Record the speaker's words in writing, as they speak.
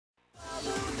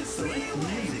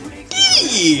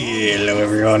Hello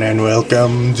everyone and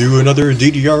welcome to another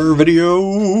DDR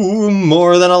video,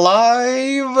 more than a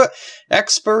live,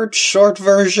 expert short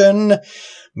version,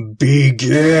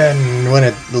 begin when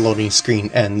the loading screen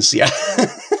ends, yeah.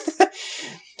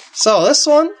 So this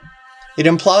one, it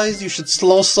implies you should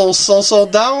slow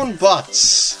down, but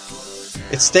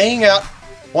it's staying at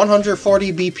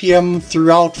 140 BPM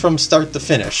throughout from start to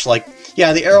finish. Like,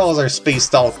 yeah, the arrows are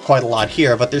spaced out quite a lot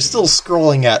here, but they're still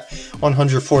scrolling at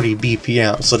 140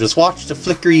 BPM. So just watch the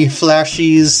flickery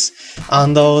flashies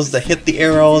on those that hit the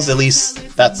arrows. At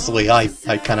least that's the way I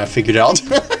kind of figured it out.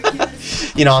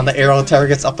 You know, on the arrow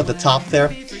targets up at the top there.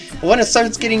 But when it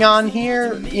starts getting on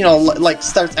here, you know, like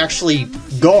starts actually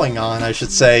going on, I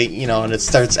should say, you know, and it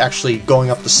starts actually going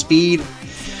up the speed,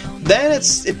 then it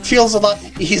feels a lot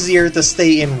easier to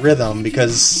stay in rhythm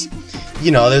because,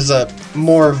 you know, there's a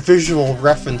more visual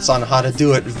reference on how to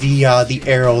do it via the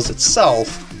arrows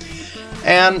itself.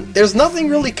 And there's nothing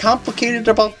really complicated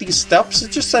about these steps,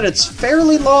 it's just that it's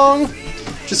fairly long.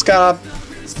 Just gotta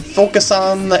focus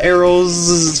on the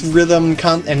arrows' rhythm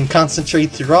and concentrate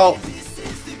throughout.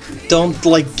 Don't,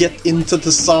 like, get into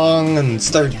the song and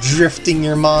start drifting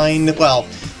your mind. Well,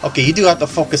 okay, you do have to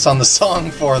focus on the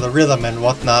song for the rhythm and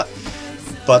whatnot,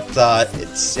 but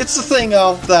it's the thing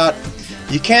of that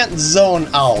you can't zone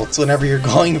out whenever you're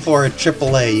going for a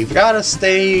AAA. You've got to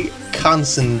stay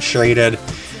concentrated.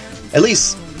 At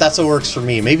least that's what works for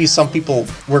me. Maybe some people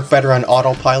work better on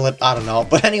autopilot, I don't know.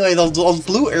 But anyway, those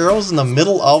blue arrows in the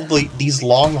middle of these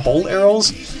long hole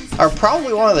arrows are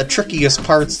probably one of the trickiest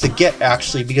parts to get,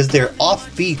 actually, because they're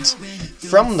offbeat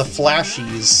from the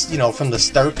flashies, you know, from the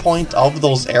start point of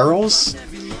those arrows.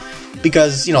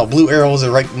 Because, you know, blue arrows are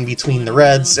right in between the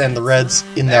reds, and the reds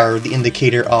in there are the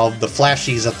indicator of the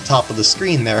flashies at the top of the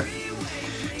screen there.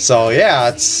 So yeah,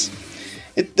 it's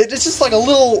just like a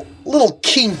little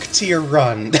kink to your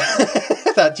run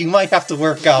that you might have to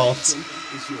work out.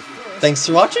 Thanks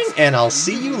for watching, and I'll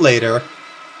see you later.